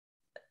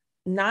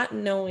not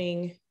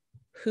knowing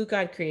who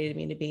God created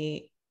me to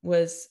be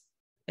was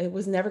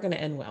never going to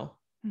end well,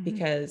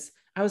 because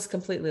I was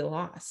completely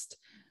lost.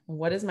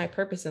 What is my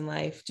purpose in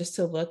life? Just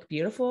to look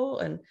beautiful?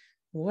 And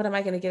what am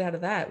I going to get out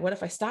of that? What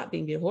if I stop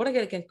being beautiful? What if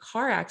I get a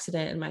car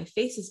accident and my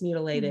face is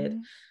mutilated?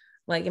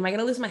 Like, am I going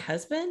to lose my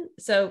husband?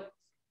 So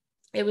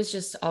it was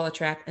just all a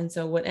trap. And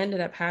so what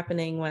ended up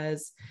happening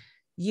was,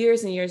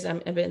 years and years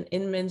I've been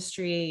in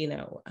ministry,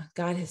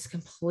 God has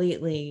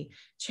completely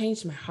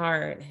changed my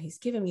heart, and he's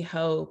given me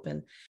hope.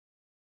 And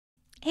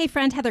Hey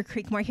friend, Heather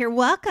Creekmore here.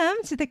 Welcome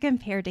to the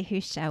Compared to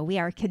Who show. We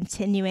are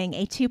continuing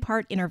a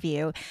two-part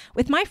interview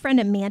with my friend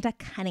Amanda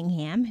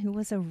Cunningham, who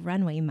was a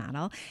runway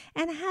model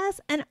and has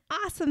an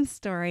awesome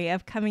story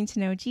of coming to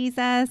know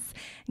Jesus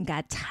and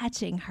God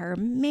touching her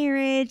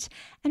marriage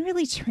and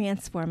really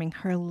transforming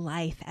her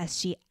life as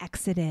she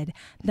exited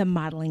the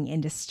modeling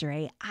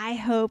industry. I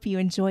hope you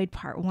enjoyed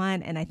part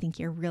one, and I think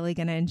you're really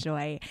going to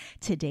enjoy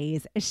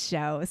today's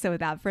show. So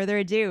without further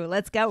ado,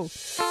 let's go.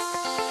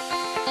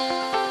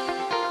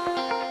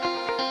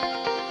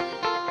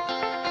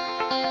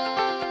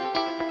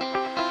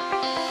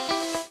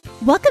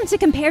 Welcome to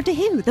Compared to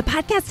Who, the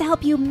podcast to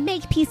help you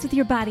make peace with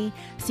your body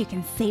so you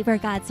can savor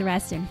God's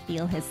rest and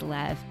feel his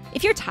love.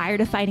 If you're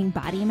tired of fighting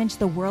body image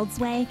the world's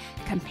way,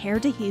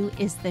 Compared to Who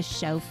is the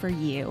show for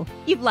you.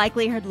 You've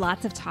likely heard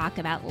lots of talk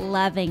about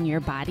loving your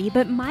body,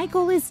 but my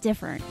goal is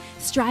different.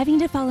 Striving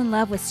to fall in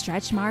love with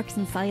stretch marks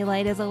and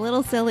cellulite is a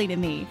little silly to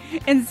me.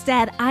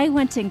 Instead, I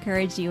want to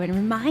encourage you and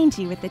remind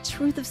you with the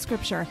truth of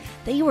Scripture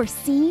that you are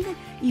seen,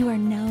 you are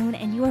known,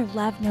 and you are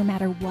loved no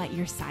matter what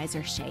your size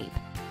or shape.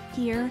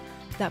 Here,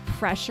 the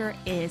pressure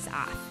is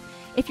off.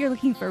 If you're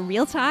looking for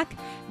real talk,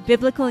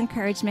 biblical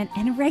encouragement,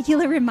 and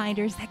regular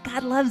reminders that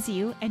God loves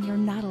you and you're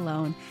not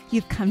alone,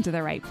 you've come to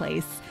the right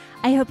place.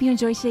 I hope you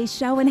enjoy today's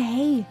show, and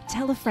hey,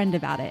 tell a friend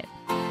about it.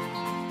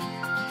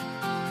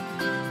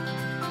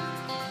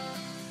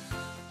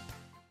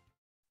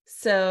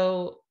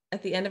 so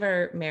at the end of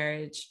our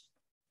marriage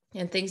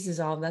and things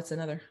dissolved, that's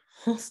another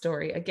whole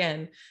story.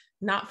 Again,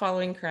 not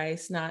following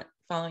Christ, not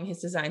following his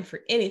design for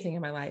anything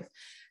in my life.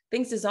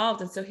 Things dissolved.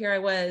 And so here I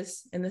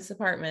was in this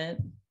apartment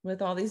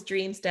with all these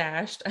dreams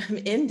dashed. I'm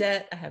in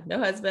debt. I have no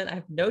husband. I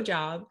have no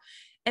job.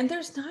 And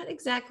there's not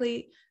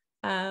exactly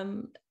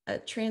a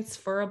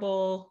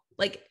transferable,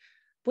 like,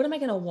 what am I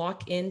going to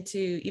walk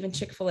into? Even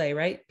Chick-fil-A,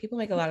 right? People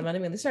make a lot of money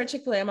when they start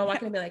Chick-fil-A. I'm going to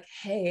walk in and be like,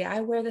 hey, I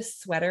wear this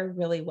sweater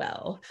really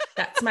well.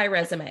 That's my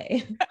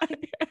resume.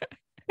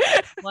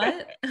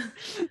 What?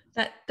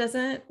 That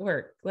doesn't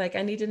work. Like,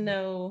 I need to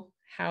know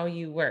how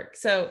you work.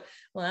 So,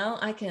 well,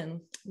 I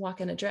can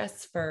walk in a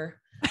dress for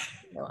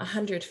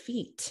 100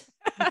 feet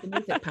with the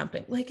music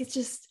pumping. Like,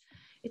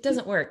 it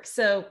doesn't work.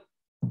 So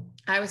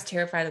I was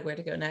terrified of where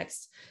to go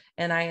next.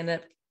 And I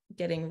ended up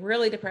getting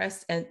really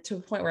depressed, and to a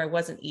point where I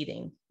wasn't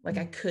eating. Like,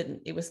 I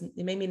couldn't, it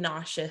made me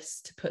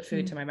nauseous to put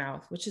food to my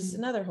mouth, which is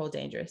another whole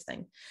dangerous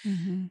thing.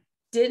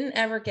 Didn't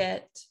ever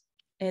get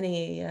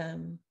any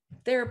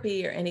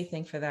therapy or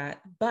anything for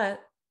that.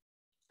 But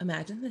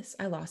imagine this,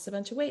 I lost a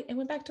bunch of weight and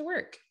went back to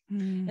work.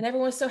 And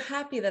everyone was so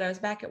happy that I was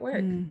back at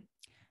work.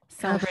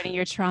 Celebrating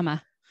your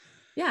trauma.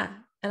 Yeah.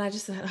 And I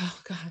just thought, oh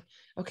God,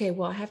 okay,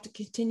 well, I have to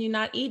continue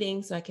not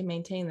eating so I can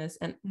maintain this.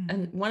 And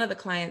one of the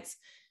clients,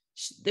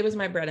 it was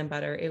my bread and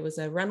butter. It was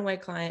a runway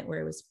client where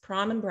it was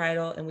prom and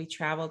bridal, and we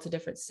traveled to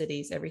different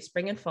cities every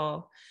spring and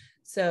fall.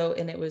 So,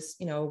 and it was,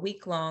 a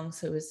week long.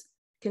 So it was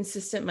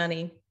consistent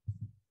money.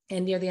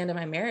 And near the end of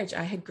my marriage,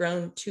 I had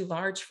grown too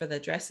large for the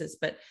dresses,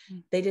 but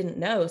they didn't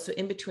know. So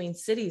in between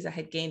cities, I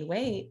had gained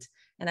weight,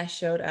 and I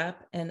showed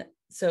up. And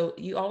so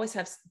you always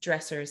have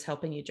dressers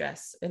helping you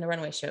dress in a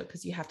runway show,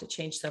 because you have to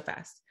change so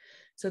fast.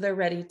 So they're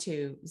ready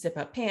to zip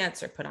up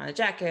pants or put on a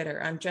jacket or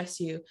undress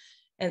you.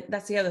 And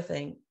that's the other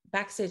thing.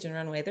 Backstage in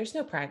runway, there's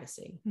no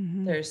privacy.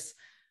 There's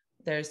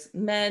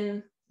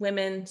men,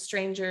 women,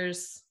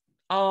 strangers,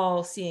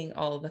 all seeing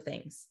all of the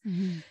things.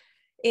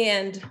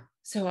 And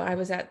so I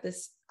was at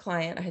this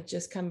client. I had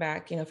just come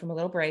back, from a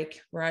little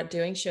break. We're out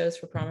doing shows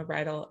for prom and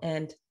bridal,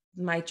 and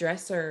my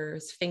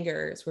dresser's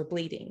fingers were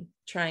bleeding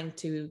trying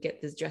to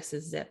get the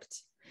dresses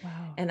zipped.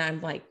 Wow. And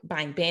I'm like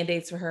buying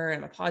Band-Aids for her,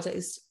 and I'm apologizing.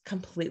 It's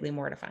completely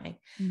mortifying.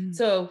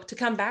 So to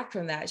come back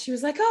from that, she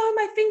was like, oh,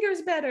 my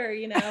finger's better,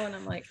 and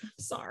I'm like, I'm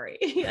sorry.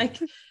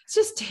 Like, it's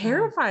just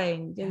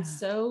terrifying. Yeah. And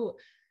so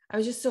I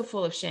was just so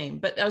full of shame,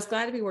 but I was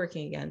glad to be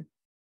working again.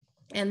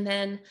 And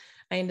then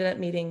I ended up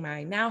meeting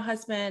my now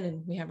husband,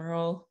 and we have our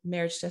whole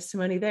marriage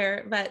testimony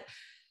there. But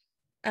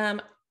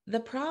the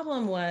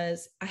problem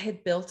was, I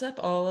had built up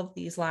all of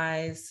these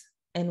lies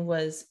and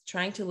was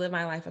trying to live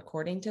my life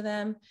according to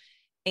them.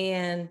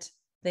 And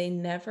I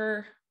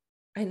never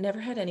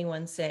had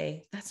anyone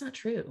say, that's not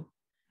true.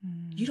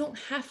 You don't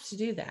have to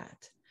do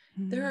that.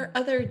 There are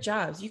other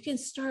jobs. You can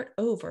start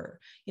over.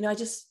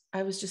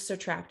 I was just so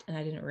trapped, and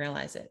I didn't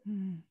realize it.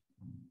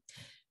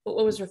 But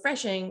what was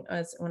refreshing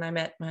was when I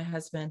met my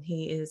husband.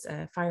 He is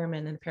a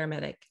fireman and a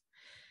paramedic.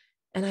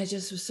 And I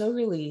just was so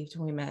relieved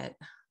when we met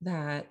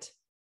that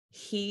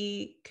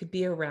he could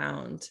be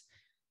around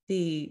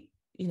the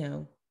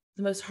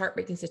the most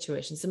heartbreaking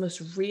situations, the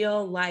most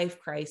real life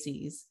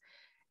crises,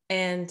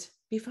 and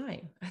be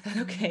fine. I thought,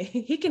 okay,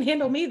 he can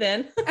handle me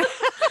then.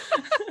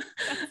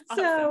 So,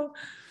 awesome.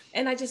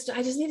 and I just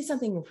needed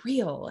something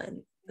real.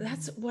 And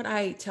that's what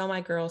I tell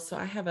my girls. So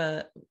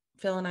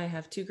Phil and I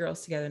have two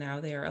girls together now.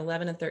 They are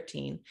 11 and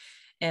 13.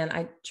 And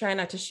I try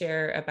not to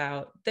share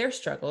about their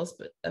struggles,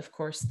 but of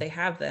course they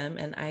have them.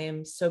 And I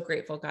am so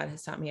grateful God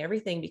has taught me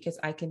everything, because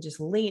I can just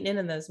lean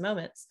in those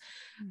moments.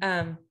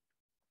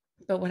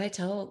 But what I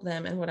tell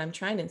them and what I'm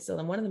trying to instill,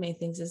 and one of the main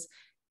things is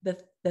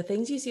the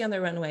things you see on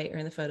the runway or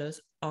in the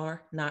photos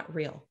are not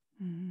real,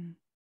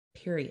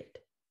 period.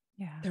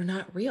 Yeah. They're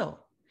not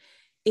real.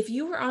 If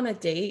you were on a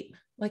date,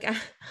 like,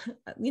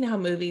 you know how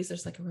movies,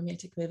 there's like a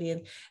romantic movie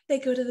and they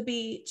go to the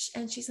beach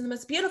and she's in the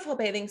most beautiful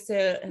bathing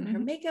suit and her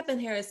makeup and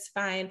hair is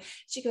fine.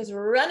 She goes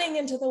running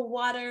into the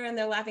water and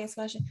they're laughing and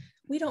splashing.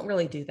 We don't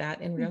really do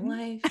that in real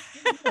life.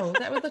 No,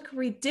 that would look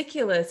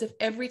ridiculous if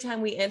every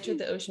time we entered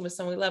the ocean with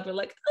someone we love, we're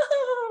like,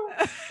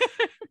 oh.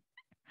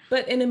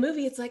 But in a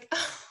movie, it's like,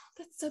 oh,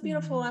 that's so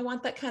beautiful. I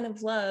want that kind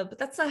of love, but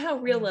that's not how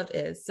real love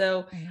is.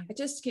 So I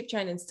just keep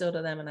trying to instill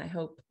to them. And I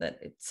hope that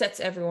it sets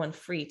everyone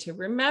free to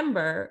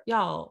remember,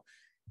 y'all,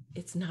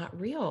 it's not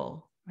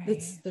real.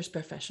 There's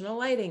professional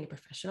lighting,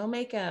 professional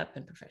makeup,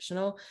 and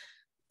professional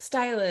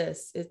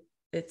stylists.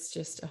 It's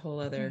just a whole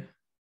other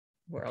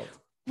world.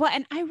 Well,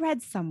 and I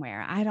read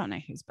somewhere, I don't know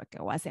whose book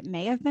it was. It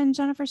may have been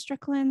Jennifer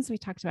Strickland's. We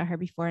talked about her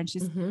before, and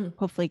she's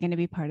hopefully going to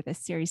be part of this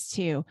series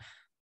too.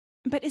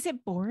 But is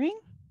it boring?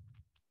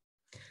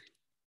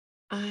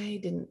 I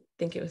didn't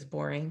think it was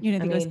boring. You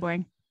didn't think it was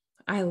boring?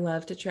 I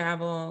love to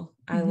travel.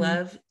 I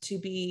love to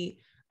be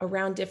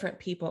around different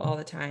people all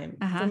the time.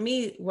 For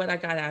me, what I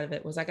got out of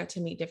it was I got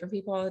to meet different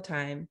people all the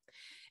time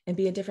and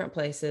be in different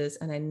places.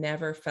 And I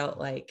never felt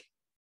like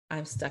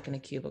I'm stuck in a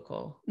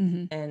cubicle.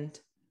 And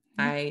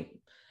I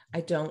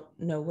don't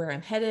know where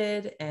I'm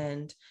headed,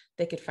 and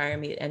they could fire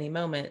me at any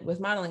moment. With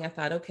modeling, I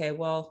thought, okay,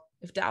 well,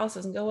 if Dallas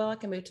doesn't go well, I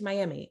can move to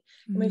Miami,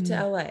 I can move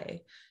to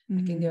LA,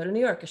 I can go to New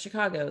York or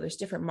Chicago. There's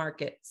different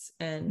markets.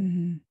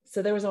 And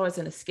so there was always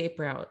an escape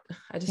route.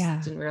 I just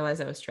didn't realize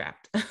I was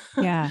trapped.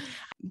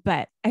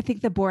 But I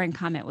think the boring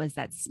comment was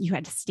that you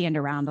had to stand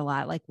around a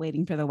lot, like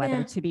waiting for the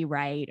weather to be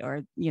right,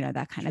 or, you know,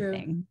 that kind of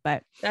thing.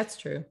 But that's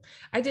true.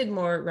 I did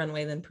more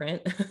runway than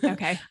print.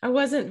 Okay. I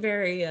wasn't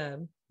very,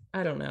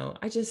 I don't know.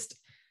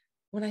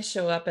 When I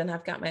show up and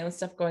I've got my own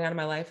stuff going on in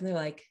my life and they're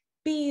like,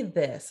 be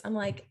this, I'm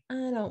like, I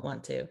don't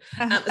want to.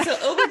 So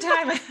over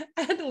time,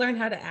 I had to learn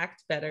how to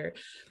act better,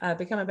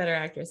 become a better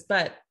actress.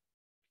 But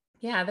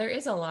yeah, there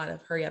is a lot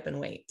of hurry up and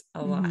wait,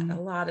 a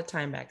lot of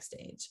time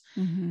backstage.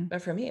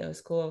 But for me, it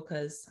was cool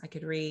because I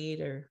could read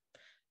or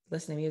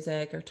listen to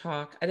music or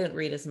talk. I didn't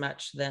read as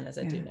much then as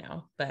I do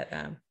now, but,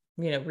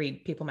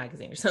 read People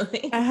magazine or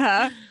something.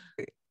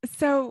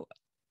 So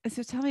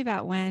tell me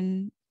about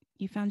when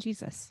you found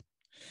Jesus.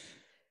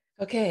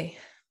 Okay.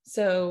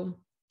 So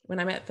when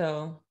I met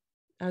Phil,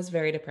 I was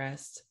very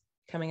depressed,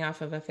 coming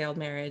off of a failed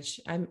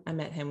marriage. I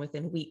met him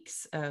within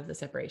weeks of the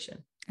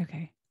separation.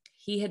 Okay.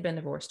 He had been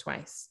divorced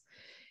twice.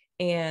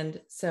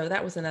 And so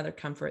that was another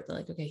comfort.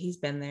 Like, okay, he's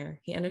been there.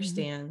 He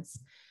understands.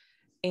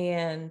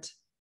 And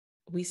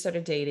we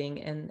started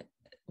dating, and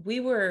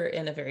we were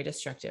in a very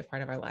destructive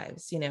part of our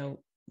lives. You know,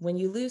 when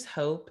you lose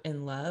hope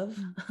in love,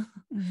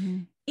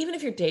 even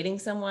if you're dating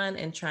someone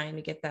and trying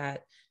to get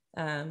that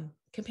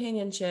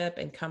companionship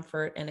and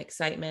comfort and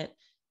excitement,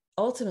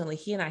 ultimately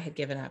he and I had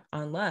given up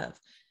on love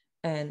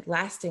and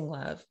lasting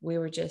love. We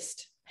were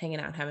just hanging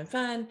out and having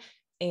fun.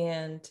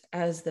 And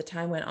as the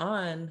time went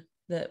on,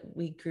 that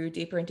we grew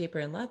deeper and deeper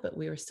in love, but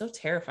we were still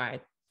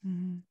terrified.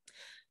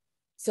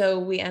 So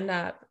we end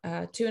up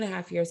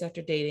 2.5 years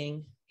after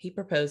dating, he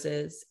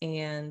proposes,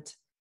 and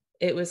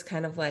it was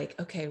kind of like,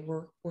 okay,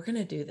 we're going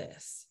to do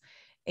this.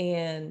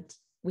 And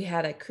we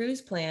had a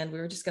cruise planned. We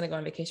were just going to go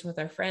on vacation with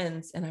our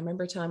friends. And I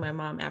remember telling my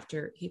mom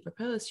after he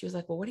proposed, she was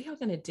like, well, what are y'all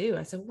going to do?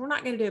 I said, we're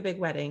not going to do a big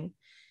wedding.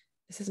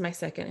 This is my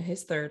second and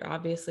his third.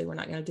 Obviously, we're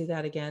not going to do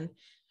that again.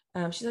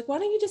 She's like, why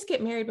don't you just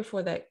get married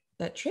before that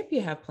trip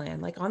you have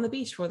planned, like on the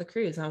beach for the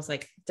cruise? And I was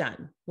like,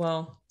 done.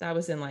 Well, that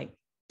was in like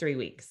 3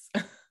 weeks.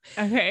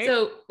 Okay.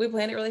 So we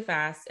planned it really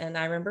fast. And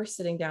I remember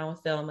sitting down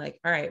with Phil. I'm like,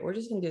 all right, we're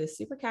just going to do this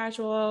super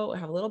casual. We'll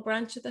have a little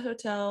brunch at the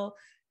hotel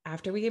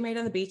after we get married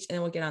on the beach, and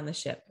then we'll get on the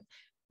ship.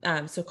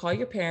 So call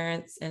your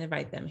parents and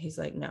invite them. He's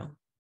like, no.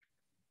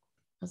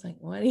 I was like,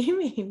 what do you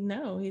mean?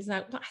 No. He's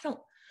like,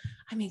 well,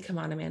 come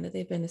on, Amanda,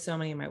 they've been to so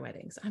many of my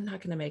weddings. I'm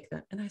not going to make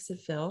them. And I said,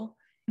 Phil,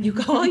 you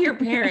call your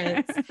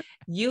parents,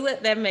 you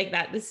let them make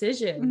that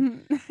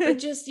decision. But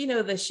just,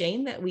 the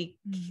shame that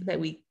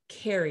we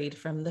carried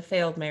from the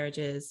failed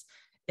marriages.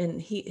 And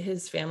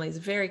his family is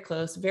very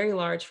close, very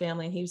large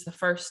family. And he was the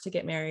first to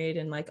get married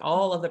in like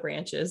all of the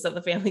branches of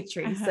the family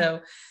tree.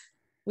 So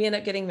we ended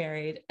up getting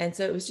married. And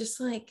so it was just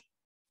like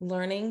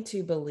learning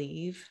to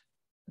believe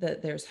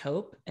that there's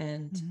hope.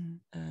 And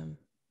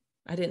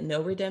I didn't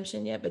know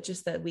redemption yet, but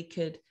just that we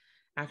could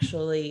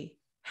actually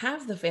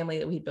have the family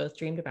that we both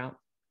dreamed about.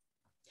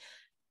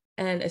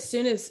 And as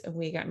soon as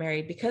we got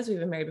married, because we've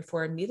been married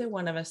before, neither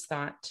one of us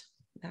thought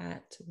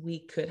that we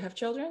could have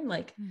children,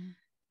 like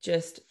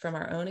just from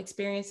our own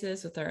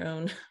experiences with our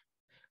own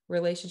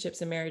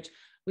relationships and marriage.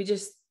 We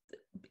just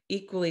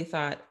equally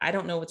thought, I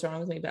don't know what's wrong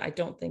with me, but I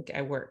don't think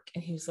I work.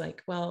 And he was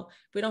like, well,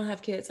 if we don't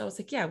have kids. I was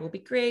like, yeah, we'll be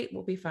great.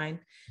 We'll be fine.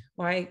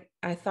 Well,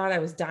 I thought I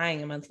was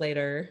dying a month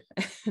later,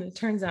 and it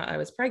turns out I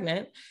was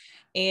pregnant.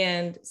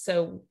 And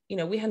so,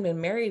 we hadn't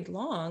been married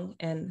long,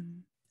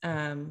 and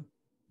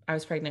I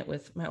was pregnant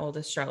with my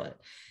oldest, Charlotte.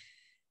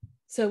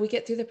 So we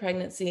get through the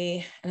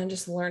pregnancy, and I'm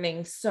just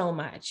learning so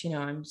much.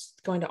 I'm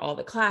just going to all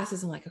the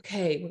classes. I'm like,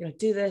 okay, we're going to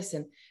do this.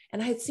 And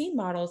I had seen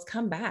models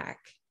come back.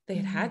 They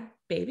had had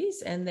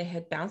babies, and they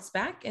had bounced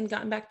back and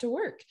gotten back to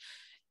work.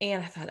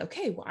 And I thought,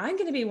 okay, well, I'm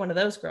going to be one of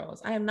those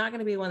girls. I am not going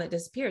to be one that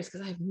disappears,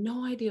 because I have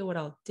no idea what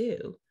I'll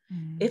do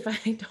if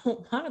I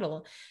don't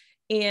model.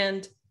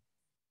 And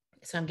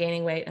so I'm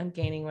gaining weight.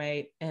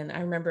 And I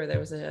remember there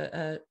was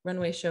a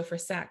runway show for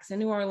Saks in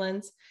New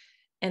Orleans.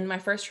 And my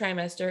first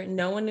trimester,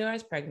 no one knew I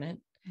was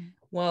pregnant.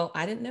 Well,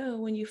 I didn't know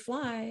when you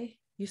fly,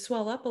 you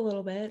swell up a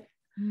little bit.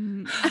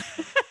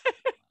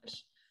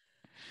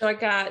 So I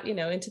got,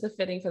 into the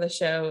fitting for the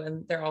show,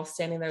 and they're all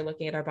standing there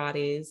looking at our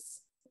bodies.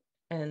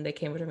 And they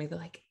came over to me. They're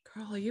like,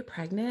 girl, are you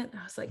pregnant?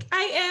 I was like,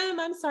 I am.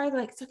 I'm sorry.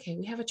 They're like, it's okay.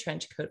 We have a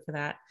trench coat for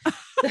that.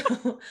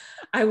 So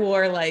I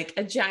wore like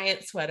a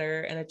giant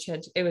sweater and a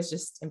trench. It was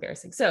just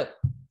embarrassing. So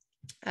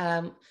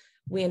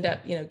we end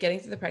up, getting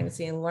through the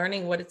pregnancy and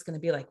learning what it's going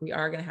to be like. We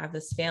are going to have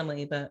this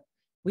family, but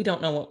we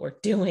don't know what we're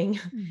doing.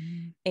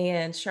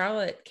 And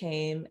Charlotte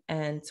came.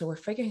 And so we're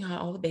figuring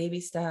out all the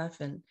baby stuff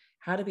and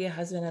how to be a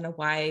husband and a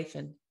wife,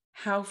 and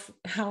how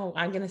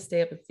I'm going to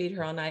stay up and feed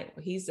her all night.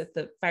 He's at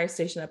the fire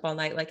station up all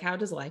night. Like, how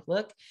does life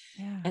look?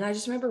 Yeah. And I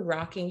just remember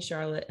rocking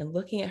Charlotte and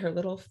looking at her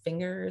little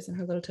fingers and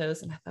her little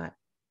toes. And I thought,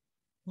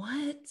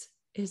 what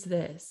is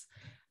this?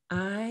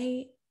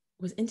 I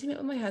was intimate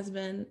with my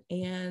husband,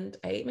 and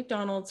I ate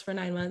McDonald's for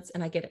 9 months,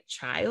 and I get a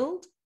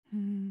child.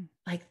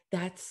 Like,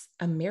 that's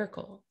a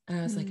miracle. And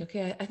I was like,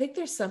 okay, I think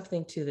there's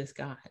something to this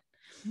God.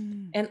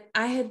 And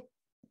I had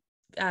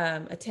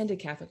attended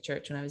Catholic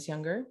church when I was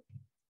younger.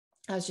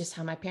 That was just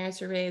how my parents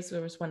were raised.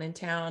 There was one in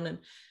town, and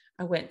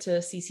I went to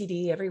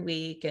CCD every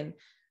week. And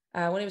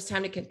when it was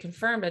time to get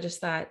confirmed, I just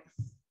thought,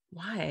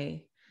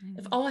 why?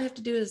 If all I have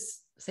to do is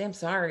say I'm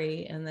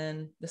sorry, and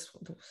then the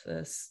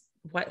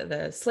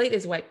slate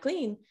is wiped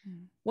clean,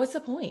 what's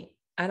the point?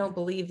 I don't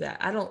believe that.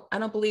 I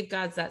don't believe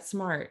God's that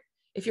smart.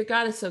 If your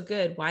God is so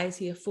good, why is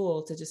he a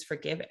fool to just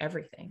forgive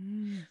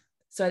everything?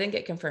 So I didn't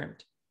get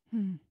confirmed.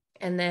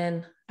 And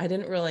then I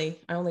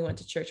only went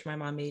to church my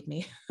mom made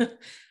me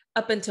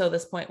up until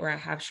this point where I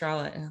have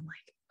Charlotte, and I'm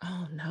like,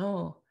 oh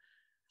no,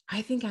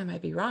 I think I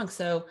might be wrong.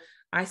 So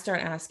I start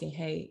asking,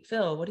 hey,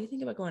 Phil, what do you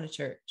think about going to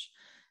church?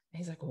 And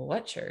he's like, well,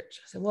 what church?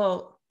 I said,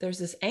 well, there's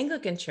this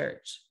Anglican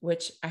church,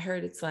 which I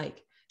heard it's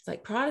like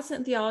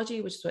Protestant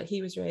theology, which is what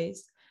he was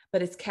raised,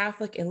 but it's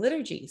Catholic and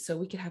liturgy. So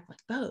we could have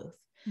like both.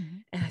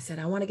 And I said,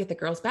 I want to get the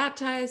girls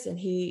baptized. And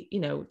he,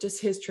 just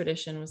his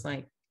tradition was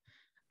like,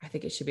 I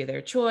think it should be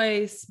their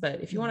choice, but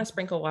if you want to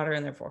sprinkle water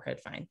in their forehead,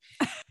 fine.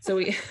 So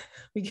we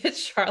get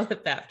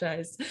Charlotte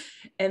baptized.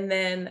 And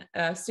then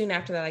soon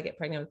after that, I get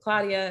pregnant with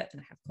Claudia, and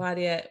I have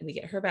Claudia, we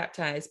get her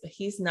baptized, but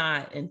he's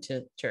not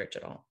into church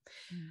at all.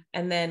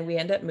 And then we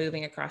end up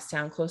moving across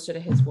town closer to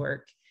his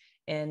work,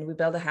 and we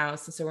build a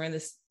house. And so we're in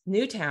this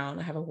new town.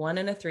 I have a 1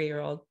 and a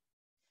 3-year-old,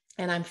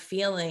 and I'm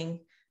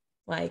starting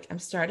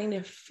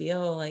to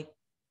feel like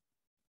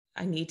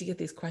I need to get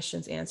these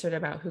questions answered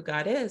about who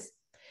God is.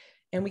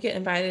 And we get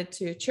invited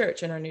to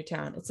church in our new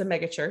town. It's a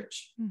mega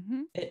church.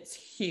 It's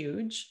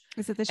huge.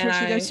 Is it the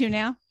church you go to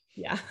now?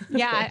 Yeah.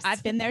 Yeah,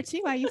 I've been there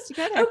too. I used to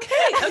go there.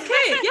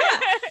 Okay.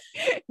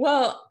 Yeah.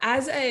 Well,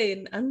 as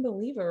an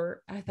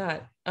unbeliever, I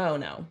thought, oh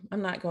no,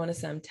 I'm not going to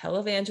some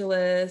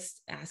televangelist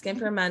asking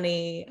for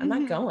money. I'm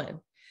not going.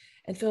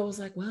 And Phil was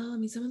like, well,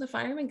 some of the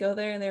firemen go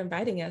there and they're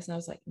inviting us. And I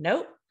was like,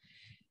 nope.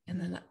 And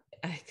then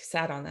I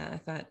sat on that. I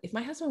thought, if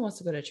my husband wants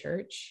to go to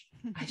church,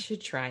 I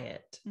should try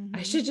it.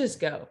 I should just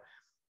go.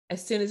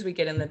 As soon as we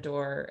get in the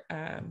door,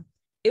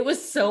 it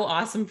was so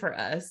awesome for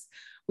us.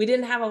 We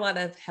didn't have a lot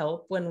of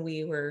help when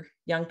we were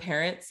young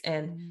parents.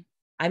 And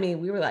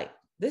we were like,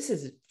 this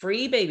is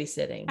free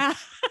babysitting.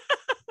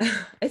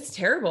 It's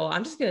terrible.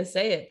 I'm just going to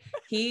say it.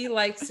 He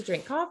likes to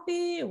drink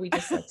coffee. We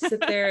just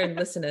sit there and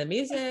listen to the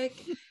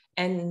music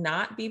and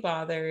not be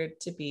bothered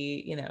to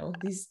be,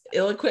 these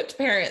ill-equipped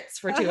parents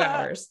for 2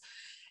 hours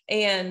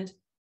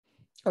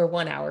or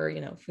 1 hour,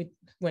 if we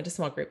went to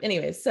small group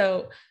anyway.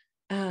 So,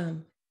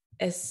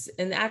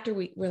 and after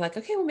we're like,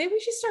 okay, well, maybe we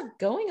should start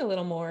going a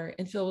little more.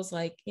 And Phil was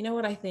like, you know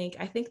what? I think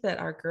that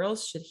our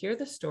girls should hear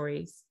the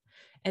stories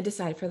and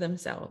decide for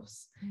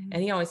themselves.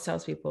 And he always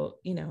tells people,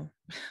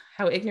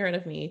 how ignorant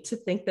of me to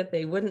think that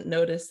they wouldn't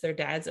notice their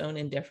dad's own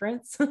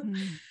indifference,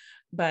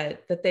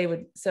 but that they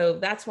would. So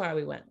that's why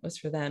we went, was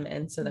for them.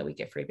 And so that we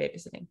get free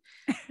babysitting.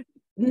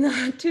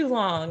 Not too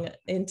long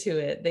into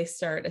it, they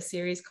start a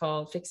series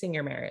called Fixing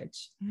Your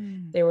Marriage.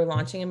 They were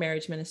launching a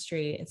marriage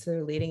ministry. And so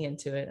they're leading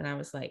into it. And I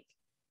was like,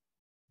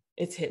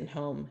 it's hitting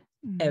home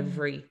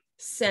every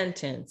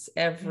sentence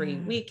every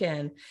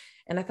weekend.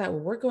 And I thought,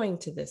 well, we're going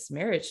to this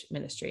marriage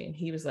ministry. And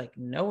he was like,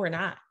 no, we're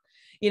not,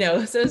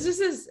 so it's just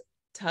this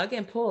tug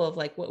and pull of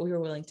like what we were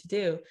willing to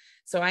do.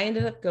 So I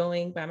ended up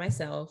going by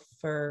myself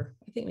for,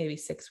 I think maybe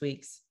 6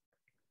 weeks.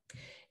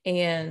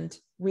 And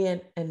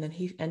then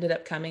he ended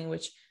up coming,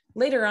 which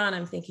later on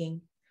I'm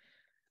thinking,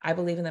 I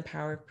believe in the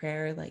power of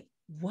prayer. Like,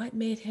 what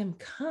made him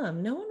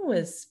come? No one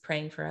was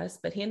praying for us,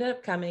 but he ended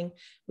up coming.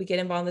 We get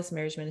involved in this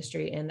marriage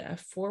ministry, and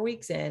 4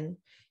 weeks in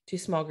to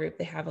small group,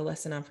 they have a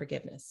lesson on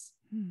forgiveness.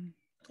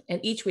 And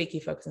each week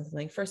you focus on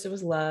something. First it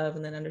was love,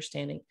 and then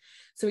understanding.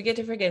 So we get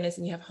to forgiveness,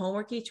 and you have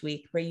homework each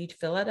week where you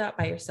fill it out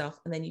by yourself.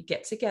 And then you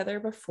get together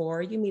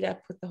before you meet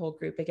up with the whole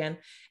group again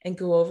and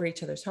go over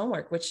each other's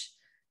homework, which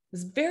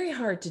was very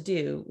hard to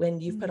do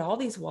when you've put all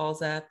these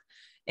walls up.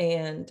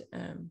 And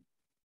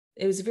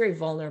it was very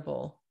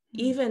vulnerable,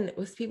 even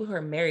with people who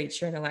are married,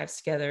 sharing their lives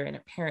together, and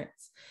our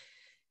parents.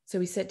 So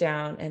we sit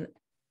down, and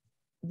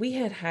we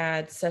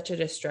had such a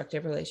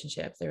destructive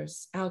relationship. There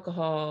was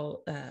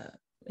alcohol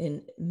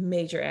in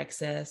major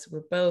excess.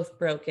 We're both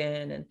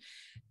broken and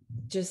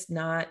just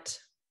not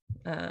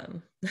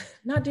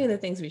doing the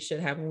things we should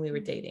have when we were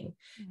dating.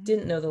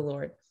 Didn't know the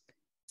Lord.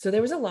 So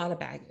there was a lot of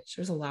baggage.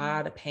 There was a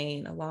lot of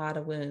pain, a lot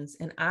of wounds.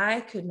 And I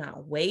could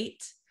not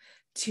wait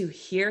to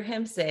hear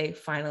him say,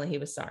 finally, he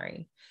was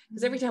sorry.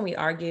 Because every time we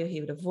argue,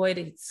 he would avoid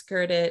it, he'd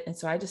skirt it. And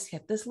so I just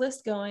kept this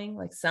list going,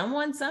 like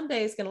someone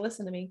someday is going to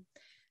listen to me.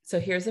 So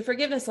here's a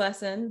forgiveness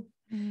lesson.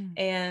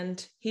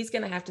 And he's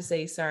going to have to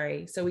say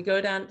sorry. So we go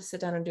down, sit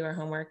down and do our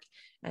homework.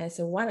 And I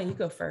said, why don't you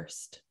go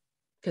first?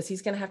 Because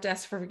he's going to have to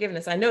ask for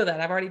forgiveness. I know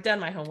that. I've already done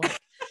my homework.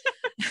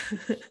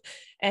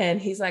 And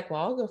he's like,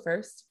 well, I'll go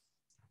first.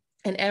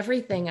 And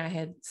everything I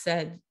had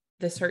said,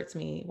 this hurts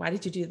me. Why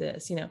did you do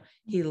this?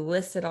 He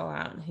lists it all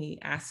out, and he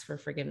asks for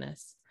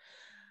forgiveness.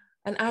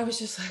 And I was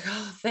just like,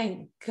 oh,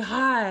 thank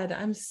God.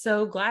 I'm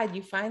so glad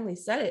you finally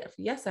said it.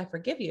 Yes, I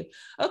forgive you.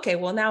 Okay,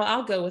 well, now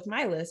I'll go with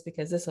my list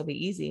because this will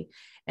be easy.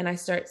 And I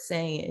start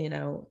saying,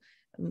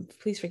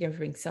 please forgive me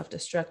for being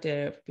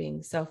self-destructive,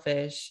 being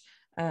selfish,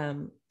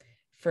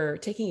 for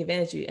taking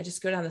advantage of you. I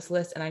just go down this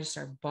list, and I just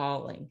start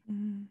bawling.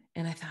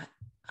 And I thought,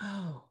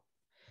 oh,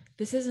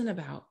 this isn't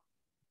about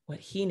what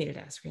he needed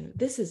to ask for.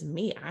 This is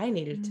me. I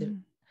needed to,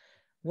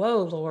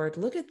 whoa, Lord,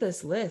 look at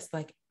this list.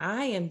 Like,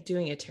 I am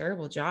doing a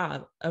terrible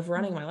job of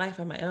running my life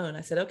on my own.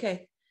 I said,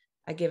 okay,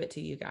 I give it to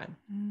you, God.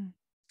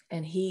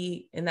 And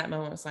he, in that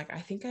moment, was like,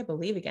 I think I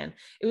believe again.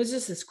 It was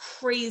just this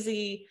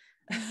crazy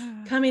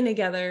coming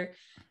together.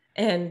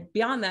 And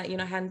beyond that,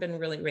 I hadn't been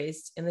really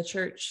raised in the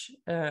church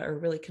or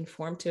really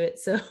conformed to it.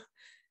 So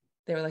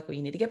they were like, well,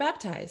 you need to get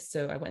baptized.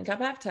 So I went and got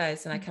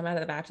baptized, and I come out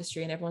of the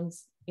baptistry, and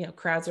everyone's,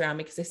 crowds around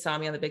me because they saw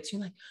me on the big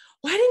screen. Like,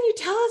 why didn't you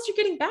tell us you're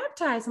getting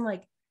baptized? I'm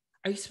like,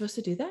 are you supposed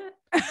to do that?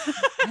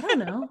 I don't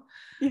know.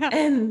 Yeah.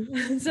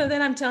 And so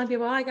then I'm telling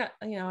people, I got,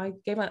 I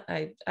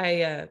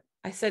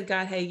said,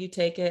 God, hey, you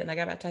take it. And I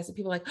got baptized, and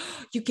people are like,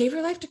 oh, you gave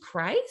your life to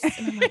Christ?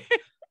 And I'm like,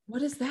 what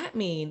does that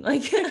mean?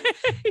 Like,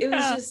 it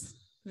was just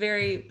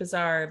very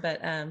bizarre.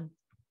 But, and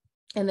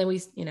then we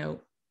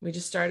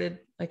just started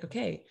like,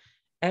 okay,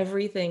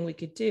 everything we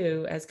could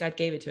do as God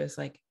gave it to us,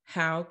 like,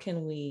 how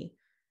can we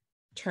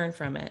turn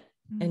from it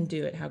and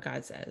do it how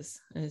God says?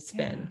 And it's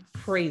been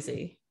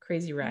crazy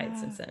ride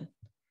since then.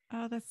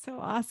 Oh, that's so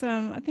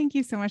awesome. Thank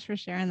you so much for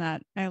sharing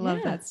that. I love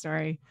that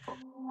story.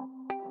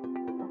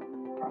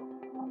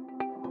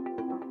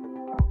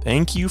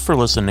 Thank you for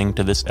listening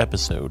to this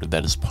episode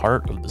that is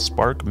part of the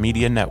Spark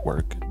Media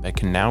Network that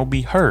can now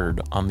be heard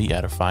on the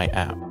Edify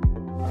app.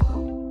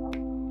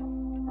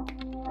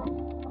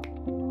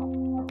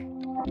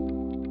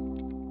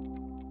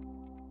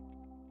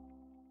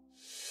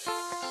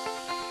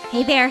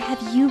 Hey there,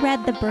 have you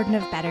read The Burden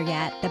of Better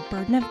yet? The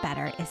Burden of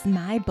Better is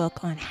my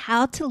book on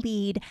how to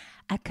lead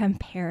a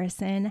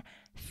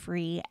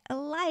comparison-free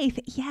life.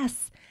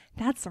 Yes,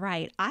 that's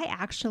right. I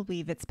actually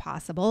believe it's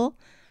possible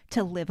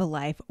to live a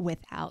life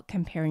without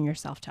comparing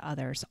yourself to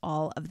others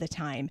all of the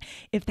time.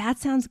 If that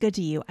sounds good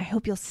to you, I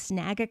hope you'll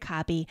snag a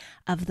copy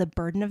of The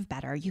Burden of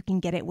Better. You can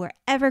get it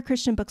wherever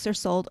Christian books are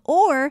sold,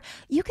 or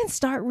you can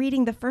start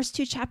reading the first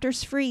 2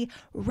 chapters free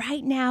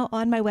right now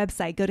on my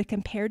website. Go to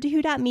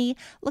comparedtowho.me,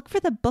 look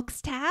for the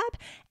books tab,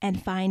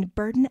 and find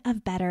Burden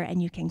of Better,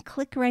 and you can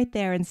click right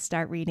there and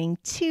start reading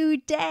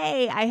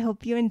today. I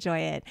hope you enjoy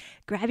it.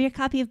 Grab your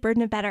copy of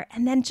Burden of Better,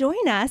 and then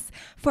join us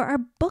for our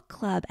book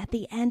club at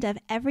the end of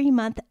every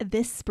month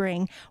this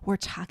spring. We're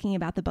talking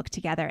about the book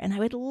together, and I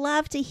would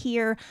love to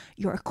hear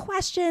your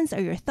questions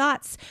or your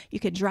thoughts. You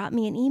could drop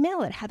me an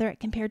email at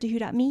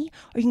heather@comparedtowho.me,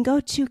 or you can go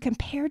to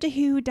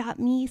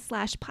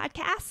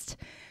comparedtowho.me/podcast,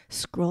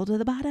 scroll to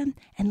the bottom,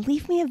 and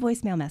leave me a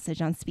voicemail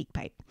message on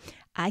SpeakPipe.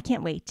 I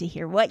can't wait to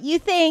hear what you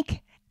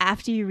think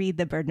after you read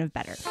The Burden of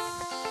Better.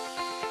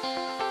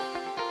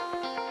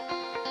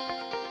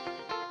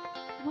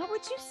 What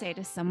would you say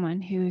to someone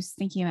who's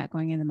thinking about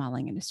going in the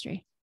modeling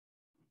industry?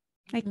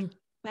 Like,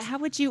 how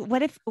would you,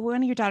 what if one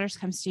of your daughters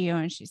comes to you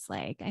and she's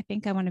like, I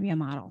think I want to be a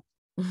model?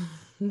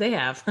 They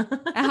have.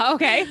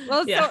 Okay.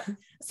 Well, yeah.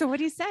 so what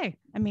do you say?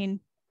 I mean,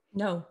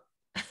 no.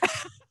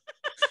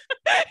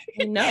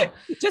 No.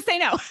 Just say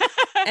no.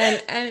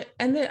 And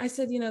then I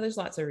said, there's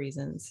lots of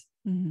reasons.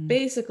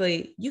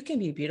 Basically, you can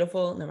be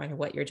beautiful no matter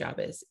what your job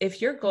is.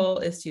 If your goal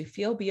is to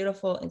feel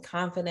beautiful and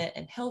confident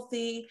and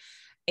healthy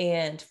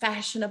and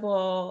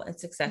fashionable and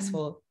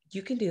successful,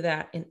 you can do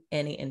that in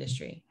any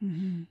industry.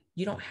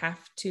 You don't have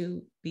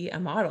to be a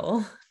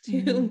model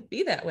to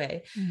be that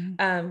way.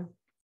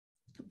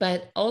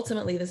 But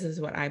ultimately, this is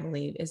what I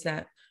believe, is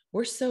that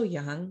we're so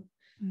young.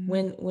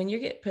 When you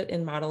get put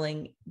in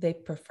modeling, they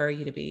prefer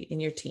you to be in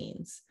your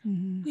teens.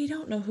 We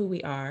don't know who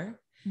we are.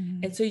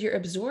 And so you're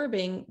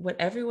absorbing what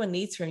everyone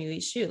needs from you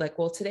each shoot. Like,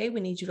 well, today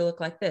we need you to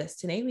look like this.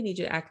 Today we need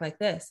you to act like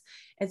this.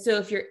 And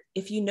so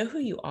if you know who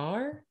you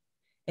are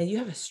and you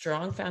have a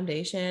strong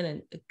foundation,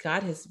 and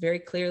God has very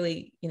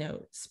clearly,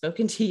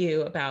 spoken to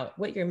you about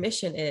what your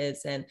mission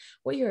is and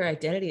what your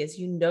identity is,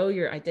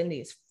 your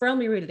identity is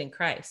firmly rooted in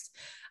Christ.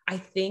 I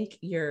think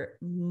you're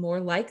more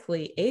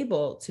likely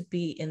able to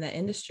be in that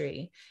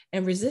industry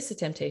and resist the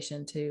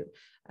temptation to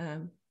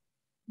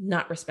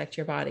not respect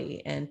your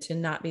body and to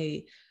not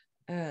be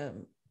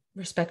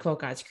respectful of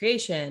God's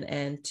creation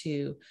and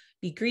to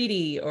be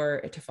greedy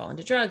or to fall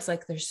into drugs.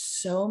 Like, there's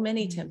so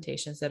many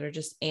temptations that are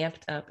just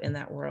amped up in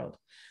that world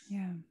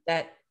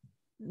that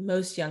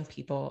most young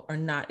people are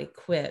not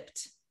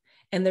equipped.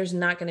 And there's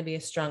not going to be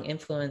a strong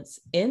influence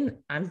in,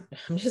 I'm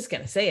just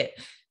going to say it,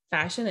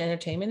 fashion and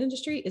entertainment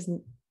industry is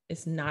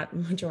not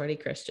majority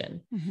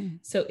Christian.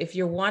 So if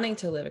you're wanting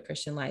to live a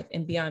Christian life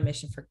and be on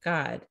mission for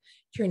God,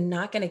 you're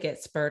not going to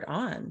get spurred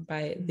on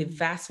by the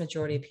vast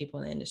majority of people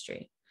in the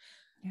industry.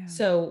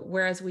 So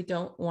whereas we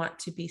don't want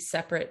to be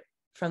separate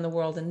from the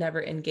world and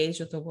never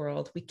engage with the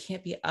world, we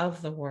can't be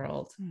of the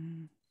world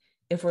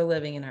if we're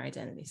living in our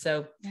identity.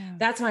 So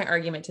that's my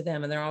argument to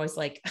them. And they're always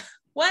like,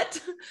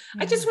 what?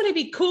 I just want to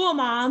be cool,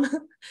 Mom.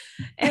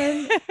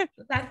 And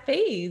that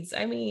fades.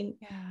 I mean,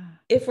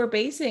 if we're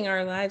basing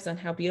our lives on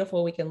how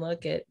beautiful we can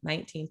look at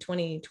 19,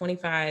 20,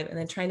 25, and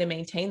then trying to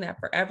maintain that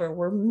forever,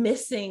 we're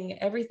missing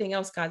everything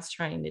else God's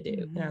trying to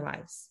do in our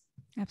lives.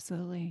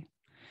 Absolutely.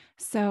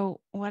 So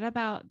what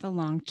about the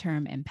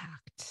long-term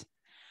impact?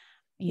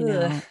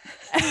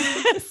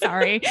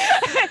 Sorry,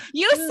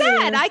 you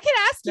said I can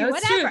ask you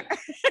whatever.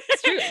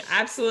 It's true.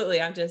 Absolutely.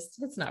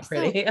 It's not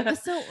pretty.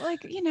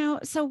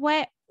 So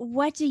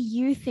what do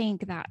you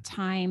think that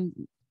time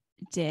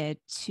did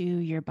to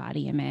your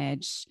body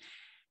image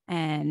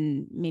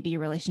and maybe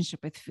your relationship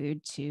with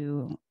food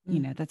too?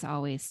 That's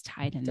always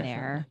tied in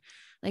there.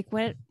 Like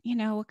what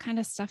kind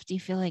of stuff do you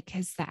feel like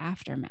is the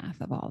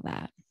aftermath of all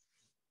that?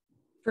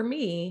 For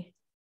me,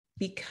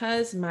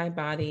 because my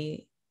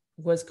body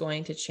was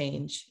going to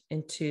change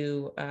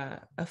into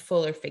a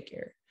fuller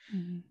figure.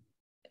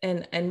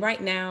 And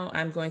right now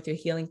I'm going through a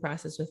healing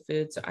process with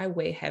food. So I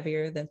weigh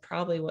heavier than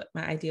probably what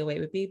my ideal weight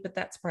would be, but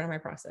that's part of my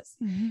process.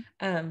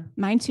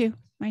 Mine too.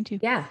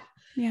 Yeah.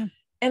 Yeah.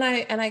 And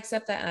I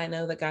accept that. And I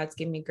know that God's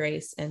given me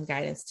grace and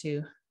guidance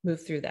to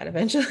move through that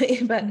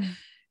eventually. But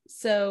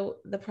so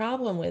the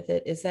problem with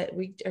it is that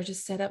we are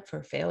just set up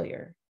for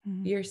failure.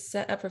 You're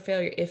set up for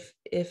failure.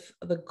 If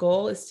the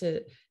goal is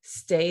to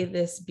stay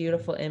this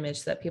beautiful image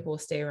so that people will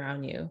stay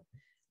around you,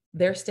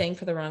 they're staying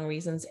for the wrong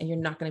reasons, and you're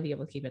not going to be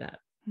able to keep it up.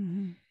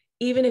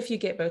 Even if you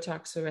get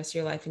Botox for the rest of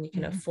your life and you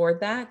can afford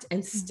that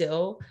and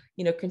still,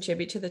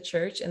 contribute to the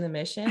church and the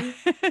mission.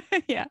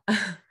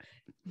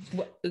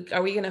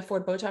 Are we going to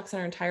afford Botox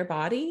on our entire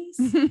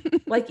bodies?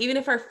 Like, even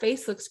if our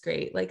face looks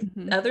great, like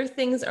other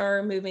things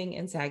are moving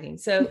and sagging.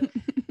 So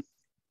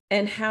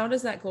and how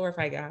does that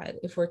glorify God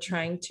if we're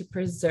trying to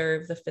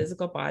preserve the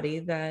physical body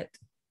that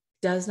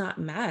does not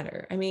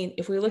matter? I mean,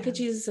 if we look at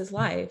Jesus's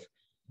life,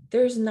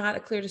 there's not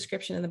a clear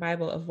description in the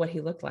Bible of what he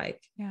looked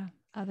like.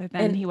 Other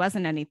than he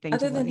wasn't anything.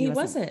 Other than he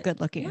wasn't good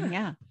looking.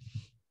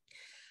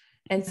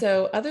 And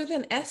so other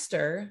than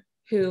Esther,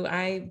 who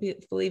I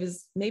believe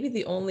is maybe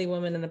the only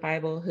woman in the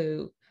Bible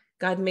who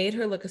God made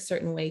her look a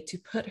certain way to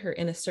put her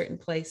in a certain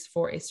place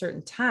for a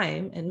certain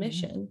time and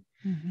mission.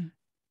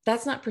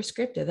 That's not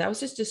prescriptive. That was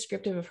just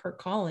descriptive of her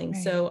calling.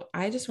 Right. So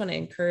I just want to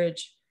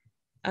encourage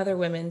other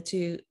women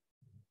to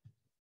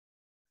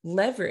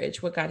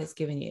leverage what God has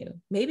given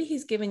you. Maybe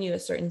he's given you a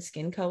certain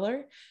skin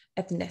color,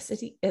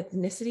 ethnicity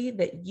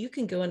that you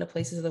can go into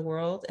places of the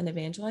world and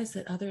evangelize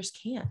that others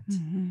can't.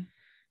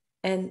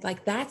 And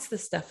like, that's the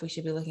stuff we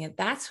should be looking at.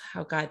 That's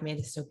how God made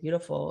us so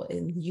beautiful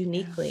and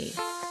uniquely.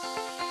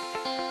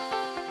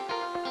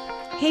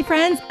 Hey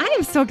friends, I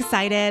am so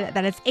excited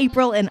that it's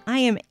April and I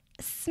am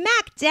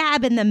smack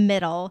dab in the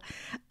middle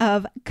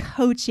of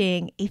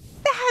coaching a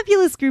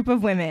fabulous group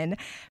of women.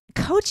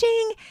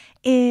 Coaching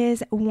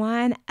is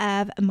one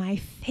of my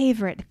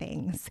favorite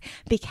things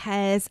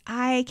because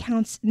I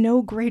count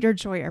no greater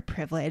joy or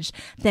privilege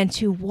than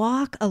to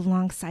walk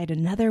alongside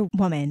another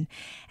woman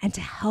and to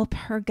help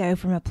her go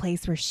from a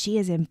place where she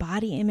is in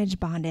body image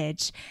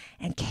bondage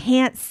and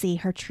can't see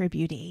her true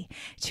beauty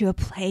to a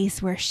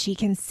place where she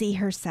can see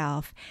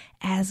herself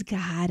as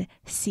God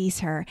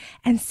sees her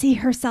and see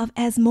herself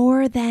as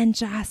more than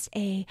just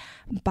a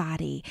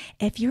body.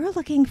 If you're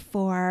looking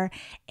for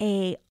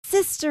a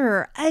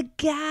sister, a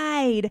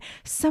guide,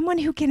 someone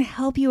who can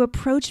help you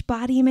approach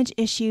body image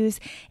issues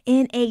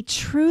in a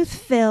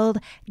truth-filled,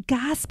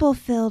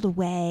 gospel-filled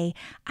way,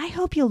 I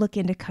hope you'll look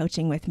into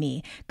coaching with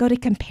me. Go to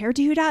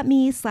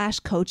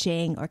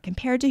comparedtowho.me/coaching or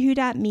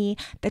comparedtowho.me,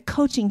 the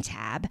coaching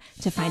tab,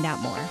 to find out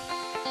more.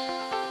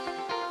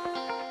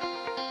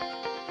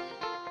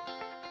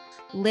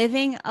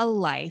 Living a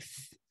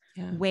life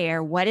Yeah.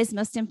 where what is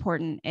most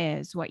important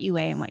is what you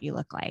weigh and what you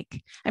look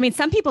like. I mean,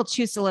 some people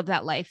choose to live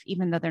that life,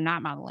 even though they're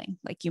not modeling,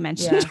 like you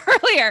mentioned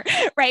earlier,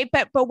 right?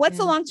 But what's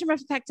the long-term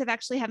effect of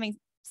actually having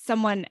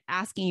someone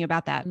asking you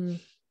about that?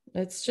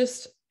 It's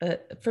just,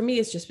 for me,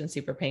 it's just been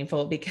super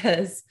painful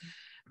because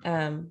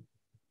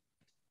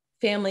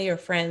family or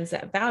friends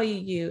that value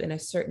you in a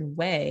certain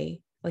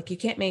way, like you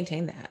can't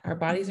maintain that. Our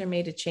bodies are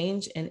made to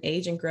change and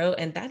age and grow.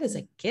 And that is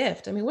a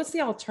gift. I mean, what's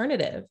the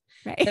alternative?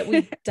 Right. That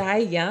we die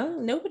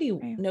young?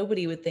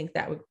 Nobody would think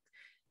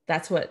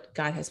that's what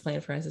God has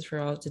planned for us, is for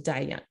all to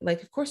die young.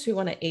 Like, of course we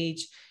want to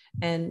age,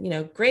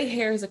 and, gray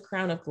hair is a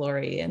crown of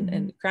glory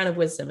and crown of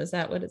wisdom. Is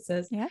that what it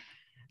says? Yeah.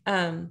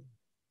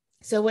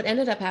 So what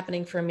ended up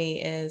happening for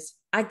me is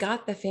I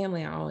got the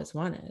family I always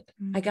wanted.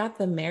 I got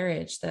the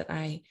marriage that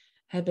I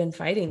had been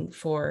fighting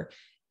for.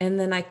 And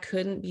then I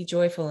couldn't be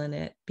joyful in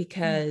it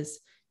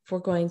because if we're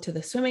going to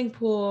the swimming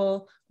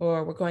pool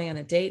or we're going on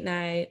a date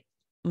night,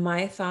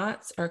 my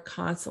thoughts are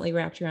constantly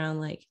wrapped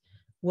around, like,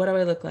 what do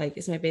I look like?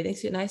 Is my bathing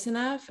suit nice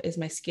enough? Is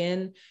my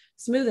skin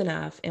smooth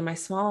enough? Am I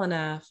small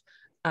enough?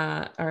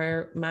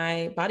 Are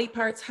my body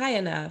parts high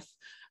enough?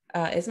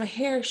 Is my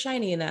hair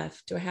shiny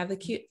enough? Do I have the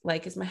cute,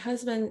 like, is my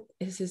husband,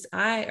 is his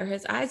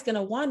eyes going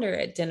to wander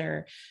at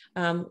dinner?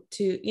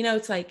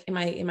 It's like, am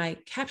I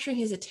capturing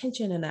his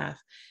attention enough?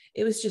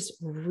 It was just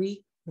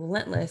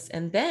relentless.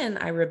 And then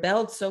I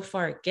rebelled so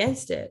far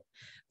against it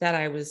that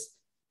I was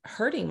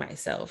hurting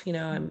myself.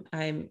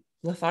 I'm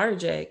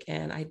lethargic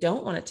and I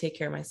don't want to take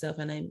care of myself,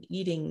 and I'm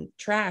eating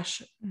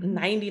trash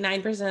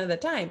 99% of the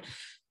time.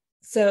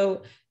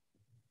 So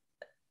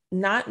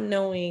not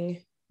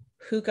knowing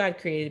who God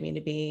created me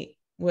to be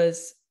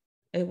was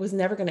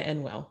never going to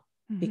end well,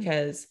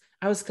 because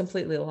I was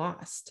completely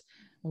lost.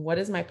 What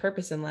is my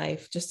purpose in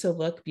life? Just to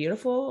look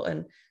beautiful?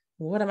 And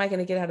what am I going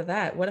to get out of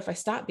that? What if I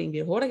stop being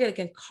beautiful? What if I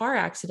get a car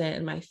accident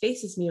and my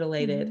face is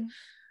mutilated?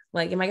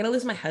 Like, am I going to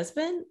lose my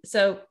husband?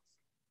 So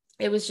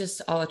it was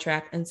just all a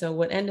trap. And so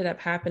what ended up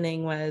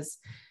happening was,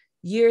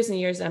 years and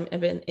years I've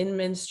been in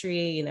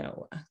ministry,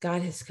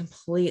 God has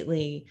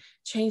completely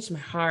changed my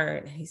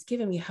heart, and he's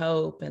given me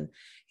hope, and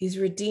he's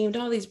redeemed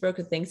all these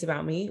broken things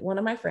about me. One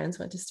of my friends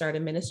went to start a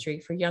ministry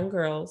for young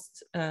girls,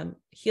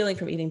 healing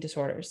from eating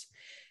disorders.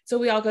 So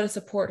we all go to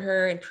support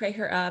her and pray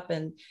her up.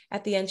 And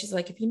at the end, she's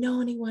like, if you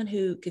know anyone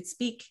who could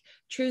speak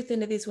truth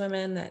into these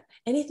women, that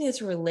anything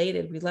that's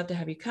related, we'd love to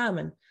have you come.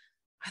 And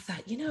I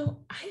thought,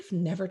 I've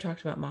never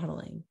talked about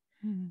modeling.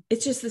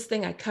 It's just this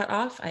thing I cut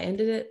off. I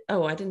ended it.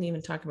 Oh, I didn't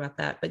even talk about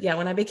that. But yeah,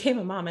 when I became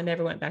a mom, I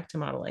never went back to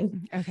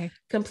modeling. Okay.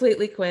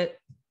 Completely quit.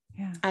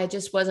 Yeah. I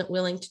just wasn't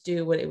willing to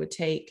do what it would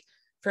take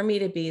for me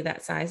to be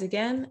that size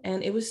again.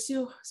 And it was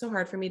so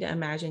hard for me to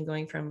imagine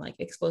going from like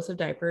explosive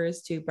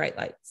diapers to bright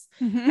lights.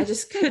 I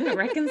just couldn't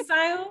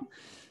reconcile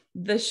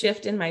the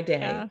shift in my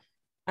day.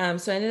 Yeah.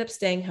 So I ended up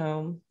staying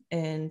home,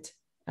 and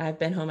I've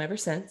been home ever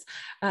since.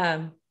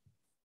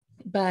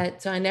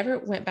 But so I never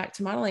went back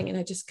to modeling, and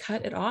I just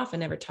cut it off. I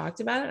never talked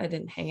about it. I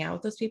didn't hang out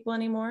with those people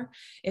anymore.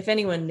 If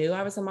anyone knew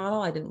I was a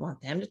model, I didn't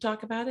want them to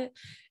talk about it.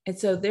 And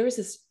so there was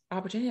this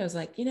opportunity. I was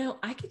like,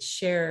 I could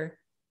share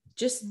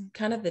just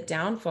kind of the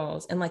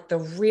downfalls and like the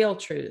real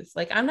truth.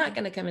 Like, I'm not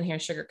going to come in here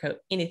and sugarcoat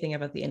anything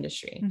about the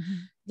industry.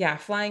 Yeah.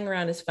 Flying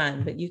around is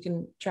fun, but you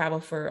can travel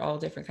for all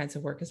different kinds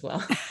of work as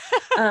well.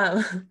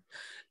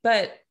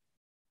 But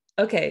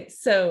okay.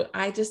 So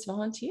I just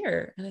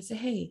volunteer, and I say,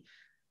 hey,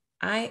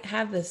 I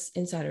have this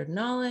insider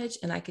knowledge,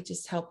 and I could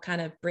just help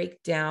kind of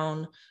break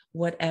down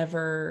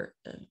whatever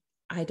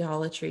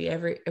idolatry,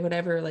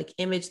 whatever like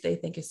image they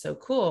think is so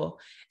cool,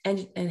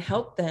 and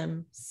help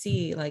them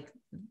see like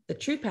the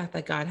true path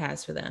that God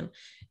has for them.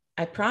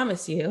 I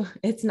promise you,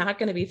 it's not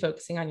going to be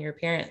focusing on your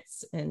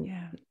appearance and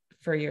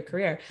for your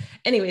career.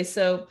 Anyway,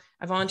 so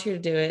I volunteer to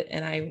do it,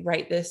 and I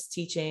write this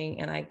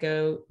teaching, and I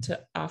go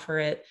to offer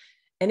it.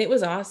 And it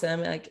was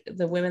awesome. Like,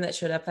 the women that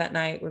showed up that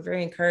night were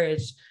very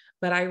encouraged.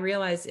 But I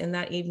realized in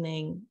that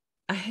evening,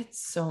 I had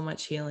so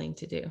much healing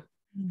to do,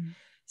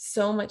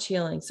 so much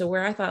healing. So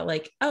where I thought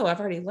like, oh, I've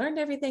already learned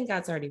everything,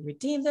 God's already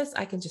redeemed this,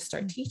 I can just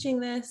start teaching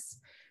this.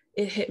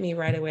 It hit me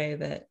right away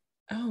that,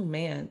 oh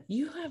man,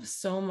 you have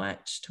so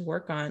much to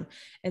work on.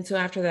 And so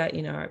after that,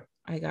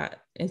 I got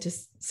into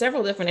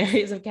several different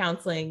areas of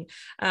counseling,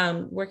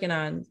 working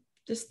on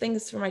just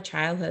things from my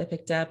childhood I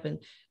picked up, and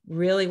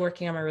really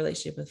working on my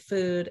relationship with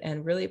food,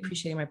 and really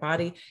appreciating my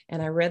body.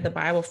 And I read the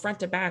Bible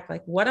front to back.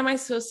 Like, what am I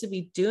supposed to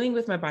be doing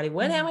with my body?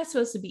 What am I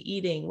supposed to be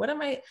eating? What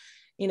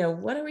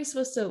are we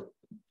supposed to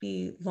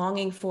be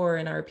longing for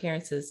in our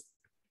appearances?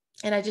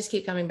 And I just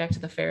keep coming back to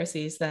the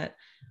Pharisees, that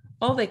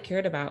all they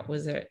cared about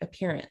was their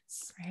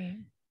appearance, right,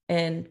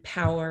 and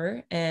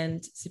power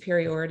and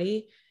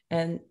superiority.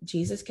 And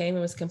Jesus came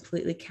and was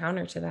completely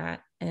counter to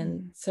that.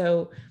 And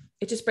so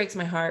it just breaks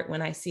my heart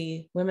when I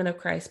see women of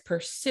Christ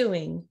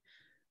pursuing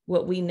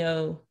what we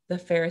know the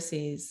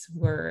Pharisees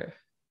were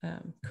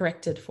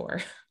corrected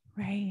for.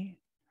 Right.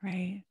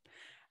 Right.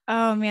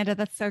 Oh, Amanda,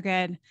 that's so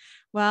good.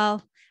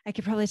 Well, I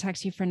could probably talk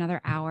to you for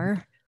another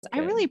hour. I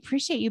really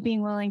appreciate you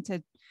being willing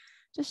to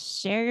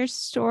just share your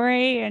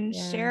story and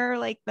share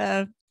like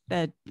the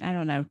I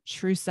don't know,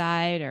 true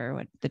side or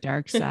what the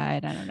dark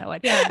side. I don't know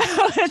what.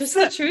 Just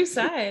the true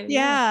side.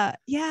 Yeah.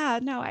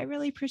 No, I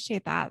really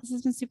appreciate that. This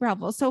has been super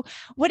helpful. So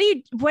what are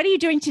you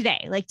doing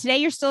today? Like today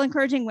you're still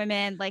encouraging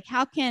women. Like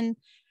how can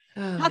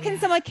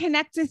someone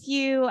connect with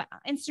you?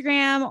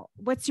 Instagram,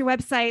 what's your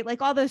website?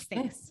 Like all those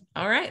things. Nice.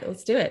 All right,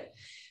 let's do it.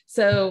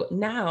 So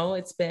now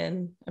it's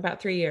been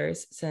about 3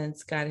 years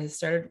since God has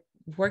started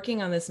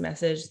working on this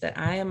message that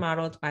I am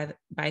modeled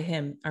by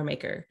him, our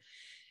maker.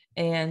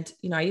 And,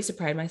 I used to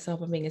pride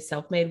myself on being a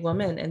self-made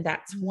woman. And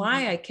that's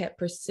why I kept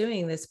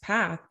pursuing this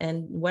path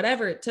and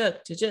whatever it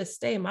took to just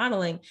stay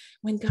modeling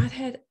when God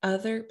had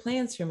other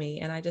plans for me.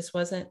 And I just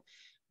wasn't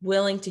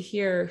willing to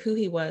hear who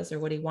he was or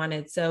what he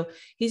wanted. So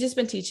he's just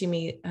been teaching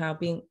me how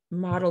being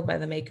modeled by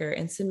the maker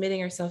and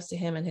submitting ourselves to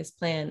him and his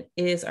plan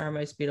is our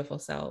most beautiful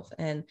self.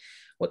 And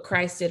what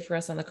Christ did for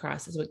us on the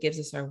cross is what gives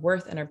us our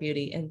worth and our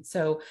beauty. And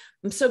so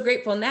I'm so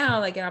grateful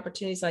now, I get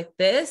opportunities like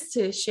this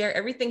to share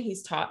everything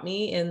he's taught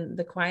me in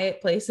the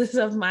quiet places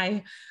of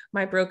my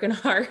broken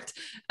heart,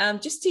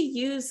 just to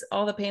use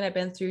all the pain I've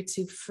been through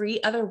to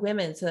free other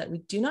women so that we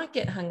do not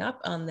get hung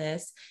up on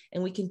this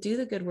and we can do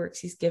the good works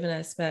he's given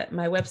us. But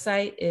my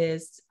website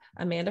is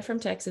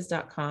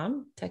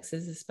amandafromtexas.com.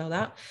 Texas is spelled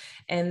out.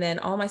 And then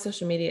all my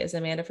social media is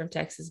Amanda from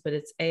Texas, but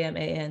it's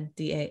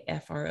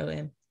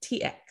AMANDAFROMTX.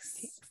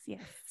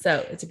 Yes.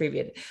 So it's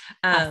abbreviated.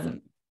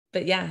 Awesome.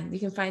 But yeah, you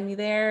can find me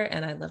there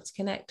and I'd love to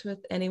connect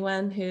with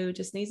anyone who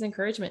just needs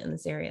encouragement in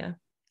this area.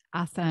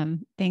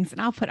 Awesome. Thanks.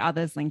 And I'll put all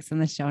those links in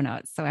the show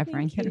notes so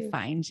everyone can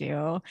find you.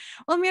 Well,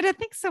 Amanda,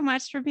 thanks so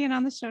much for being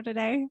on the show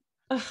today.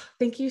 Oh,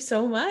 thank you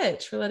so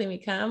much for letting me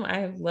come.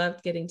 I've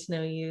loved getting to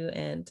know you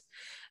and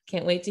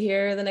can't wait to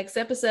hear the next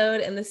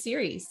episode in the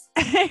series.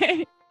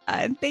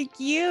 And thank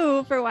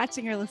you for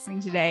watching or listening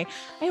today.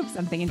 I hope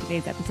something in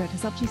today's episode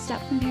has helped you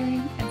stop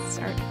comparing and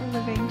start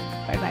living.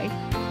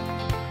 Bye-bye.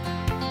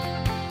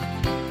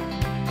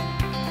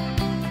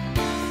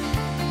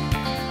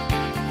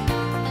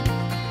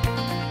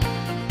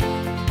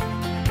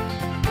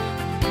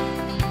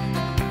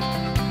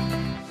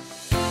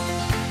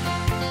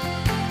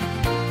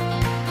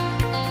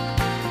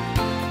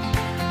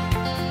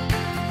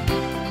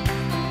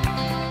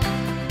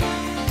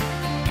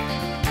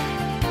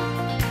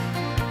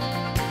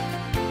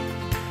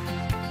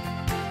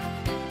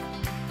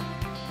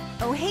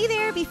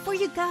 Before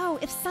you go,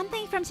 if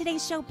something from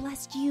today's show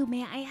blessed you,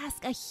 may I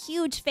ask a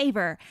huge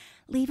favor?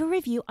 Leave a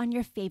review on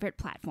your favorite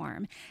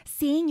platform.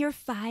 Seeing your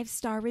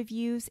 5-star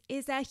reviews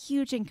is a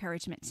huge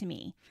encouragement to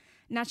me.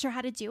 Not sure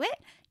how to do it?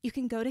 You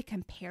can go to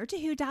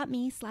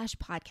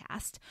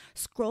comparetowho.me/podcast,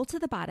 scroll to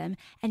the bottom,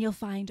 and you'll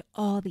find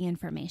all the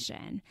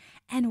information.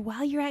 And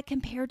while you're at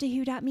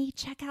comparetowho.me,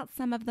 check out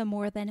some of the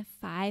more than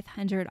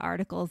 500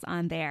 articles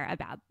on there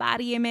about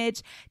body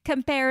image,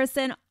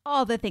 comparison,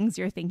 all the things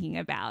you're thinking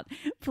about.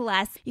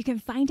 Plus, you can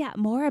find out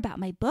more about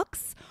my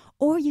books,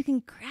 or you can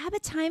grab a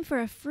time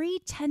for a free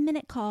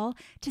 10-minute call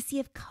to see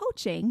if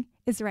coaching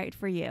is right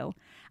for you.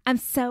 I'm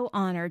so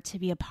honored to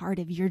be a part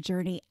of your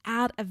journey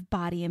out of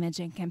body image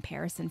and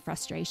comparison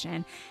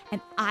frustration, and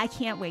I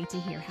can't wait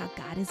to hear how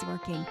God is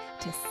working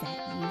to set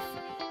you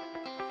free.